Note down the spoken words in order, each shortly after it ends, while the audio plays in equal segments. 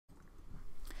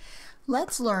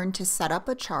Let's learn to set up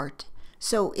a chart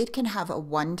so it can have a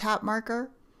one-tap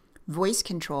marker, voice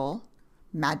control,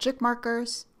 magic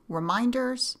markers,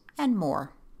 reminders, and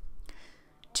more.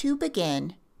 To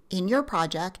begin, in your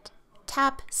project,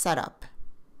 tap Setup.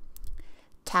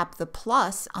 Tap the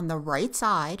plus on the right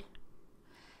side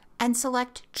and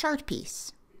select Chart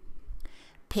Piece.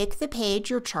 Pick the page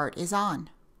your chart is on.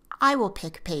 I will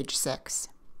pick page 6.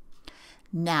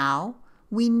 Now,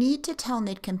 we need to tell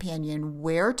KnitCompanion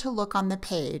where to look on the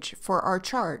page for our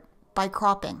chart by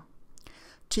cropping.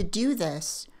 To do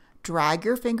this, drag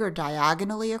your finger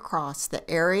diagonally across the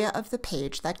area of the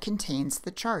page that contains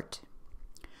the chart.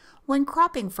 When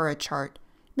cropping for a chart,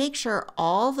 make sure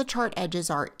all the chart edges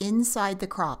are inside the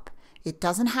crop. It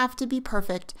doesn't have to be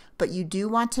perfect, but you do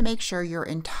want to make sure your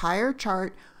entire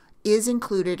chart is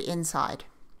included inside.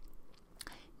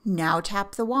 Now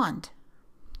tap the wand.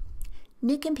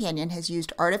 KnitCompanion has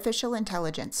used artificial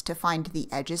intelligence to find the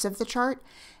edges of the chart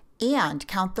and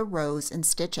count the rows and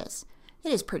stitches.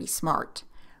 It is pretty smart,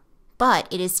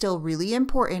 but it is still really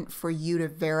important for you to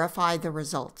verify the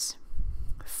results.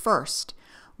 First,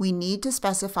 we need to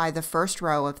specify the first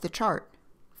row of the chart.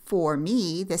 For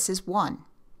me, this is 1.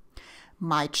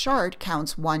 My chart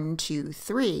counts 1, 2,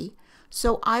 3,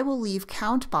 so I will leave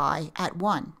count by at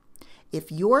 1.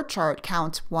 If your chart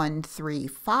counts 1, 3,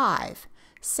 5,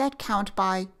 set count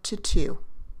by to 2.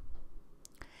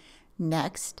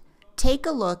 Next, take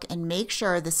a look and make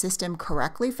sure the system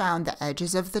correctly found the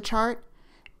edges of the chart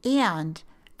and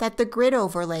that the grid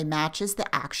overlay matches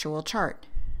the actual chart.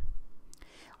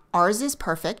 Ours is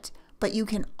perfect, but you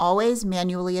can always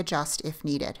manually adjust if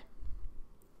needed.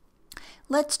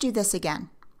 Let's do this again.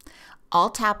 I'll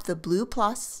tap the blue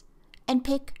plus and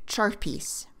pick Chart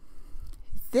Piece.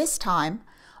 This time,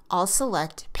 I'll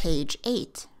select page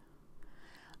 8.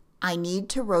 I need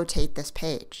to rotate this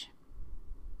page.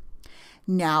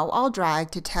 Now I'll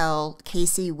drag to tell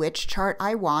Casey which chart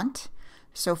I want,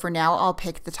 so for now I'll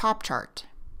pick the top chart.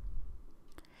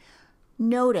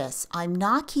 Notice I'm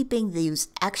not keeping these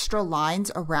extra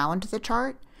lines around the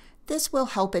chart. This will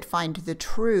help it find the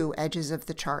true edges of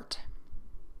the chart.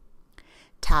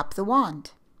 Tap the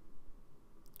wand.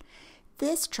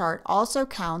 This chart also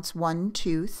counts 1,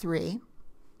 2, 3,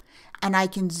 and I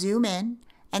can zoom in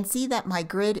and see that my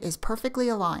grid is perfectly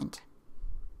aligned.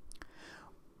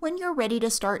 When you're ready to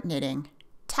start knitting,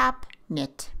 tap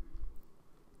Knit.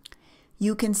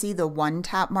 You can see the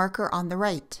one-tap marker on the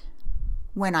right.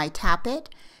 When I tap it,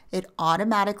 it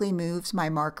automatically moves my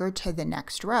marker to the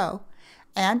next row,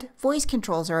 and voice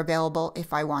controls are available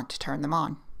if I want to turn them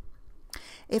on.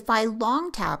 If I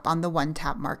long tap on the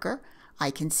one-tap marker,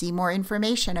 I can see more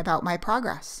information about my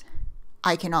progress.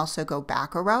 I can also go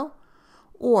back a row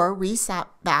or reset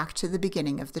back to the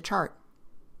beginning of the chart.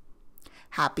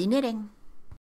 Happy knitting!